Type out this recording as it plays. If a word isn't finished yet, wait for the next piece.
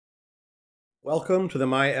Welcome to the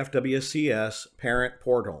myFWCS Parent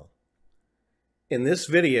Portal. In this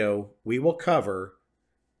video, we will cover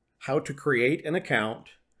how to create an account,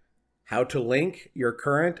 how to link your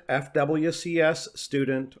current FWCS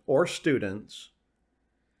student or students,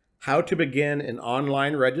 how to begin an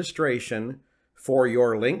online registration for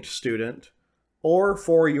your linked student or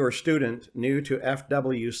for your student new to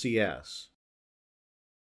FWCS.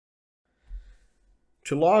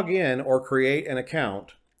 To log in or create an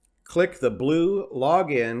account, click the blue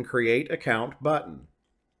Login Create Account button.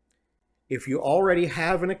 If you already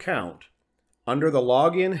have an account, under the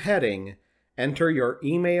Login heading, enter your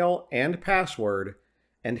email and password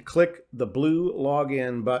and click the blue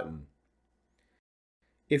Login button.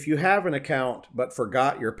 If you have an account but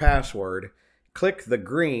forgot your password, click the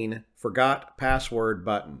green Forgot Password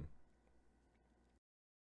button.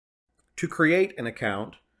 To create an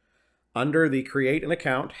account, under the Create an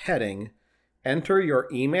Account heading, enter your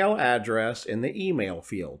email address in the email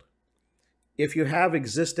field. If you have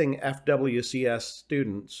existing FWCS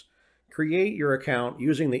students, create your account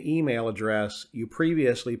using the email address you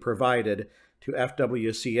previously provided to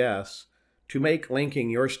FWCS to make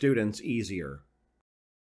linking your students easier.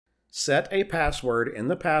 Set a password in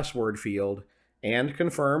the password field and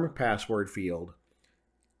confirm password field.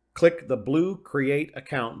 Click the blue Create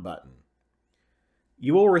Account button.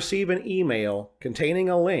 You will receive an email containing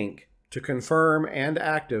a link to confirm and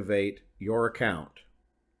activate your account.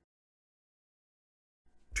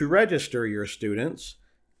 To register your students,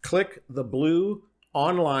 click the blue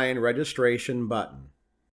Online Registration button.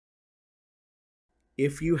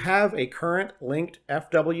 If you have a current linked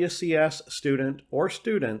FWCS student or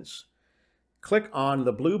students, click on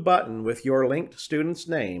the blue button with your linked student's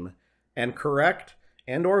name and correct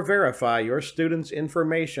and/or verify your student's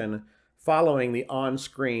information following the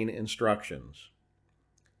on-screen instructions.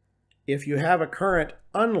 If you have a current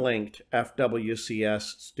unlinked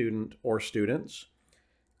FWCS student or students,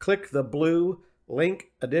 click the blue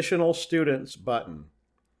Link Additional Students button.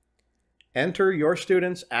 Enter your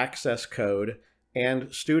student's access code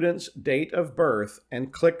and student's date of birth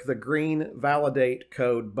and click the green Validate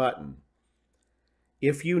Code button.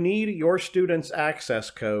 If you need your student's access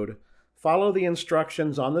code, follow the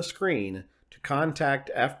instructions on the screen to contact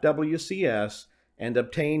FWCS and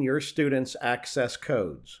obtain your student's access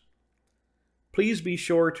codes. Please be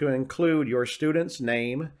sure to include your student's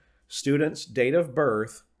name, student's date of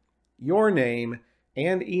birth, your name,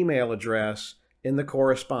 and email address in the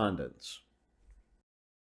correspondence.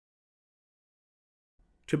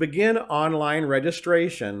 To begin online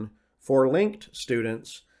registration for linked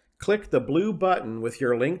students, click the blue button with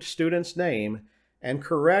your linked student's name and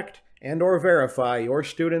correct and/or verify your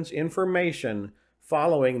student's information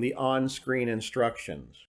following the on-screen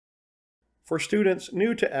instructions. For students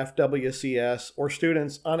new to FWCS or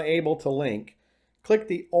students unable to link, click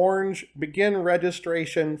the orange Begin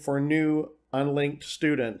Registration for New Unlinked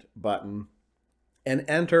Student button and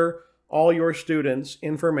enter all your students'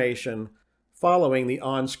 information following the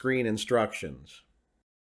on-screen instructions.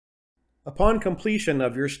 Upon completion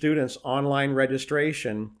of your student's online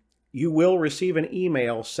registration, you will receive an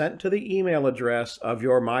email sent to the email address of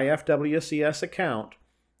your myFWCS account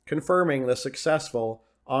confirming the successful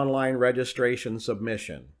online registration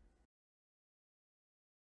submission.